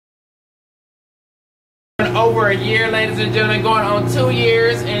over a year, ladies and gentlemen, going on 2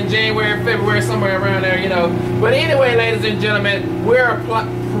 years in January, February, somewhere around there, you know. But anyway, ladies and gentlemen, we're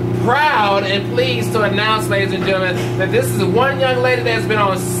proud and pleased to announce, ladies and gentlemen, that this is one young lady that's been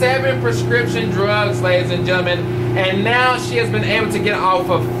on 7 prescription drugs, ladies and gentlemen, and now she has been able to get off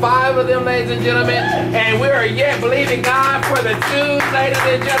of 5 of them, ladies and gentlemen, and we are yet believing God for the 2, ladies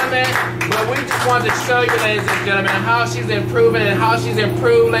and gentlemen. But we just wanted to show you, ladies and gentlemen, how she's improving and how she's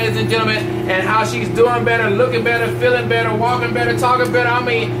improved, ladies and gentlemen, and how she's doing better, looking better, feeling better, walking better, talking better. I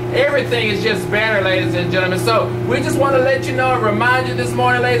mean, everything is just better, ladies and gentlemen. So we just want to let you know and remind you this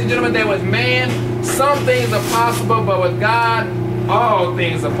morning, ladies and gentlemen, that with man, some things are possible, but with God, all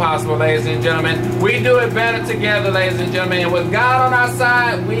things are possible, ladies and gentlemen. We do it better together, ladies and gentlemen. And with God on our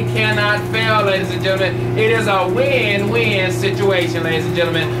side, we cannot fail, ladies and gentlemen. It is a win-win situation, ladies and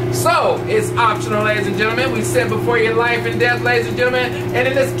gentlemen. So, it's optional, ladies and gentlemen. We set before you life and death, ladies and gentlemen. And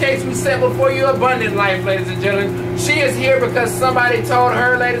in this case, we set before you abundant life, ladies and gentlemen. She is here because somebody told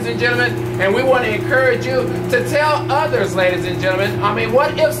her, ladies and gentlemen. And we want to encourage you to tell others, ladies and gentlemen. I mean,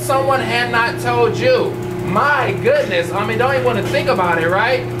 what if someone had not told you? My goodness, I mean, don't even want to think about it,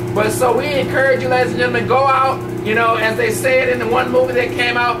 right? But so we encourage you, ladies and gentlemen, go out, you know, as they said in the one movie that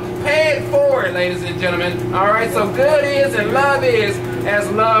came out, pay it forward, ladies and gentlemen. All right, so good is and love is as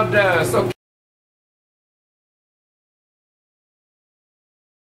love does. So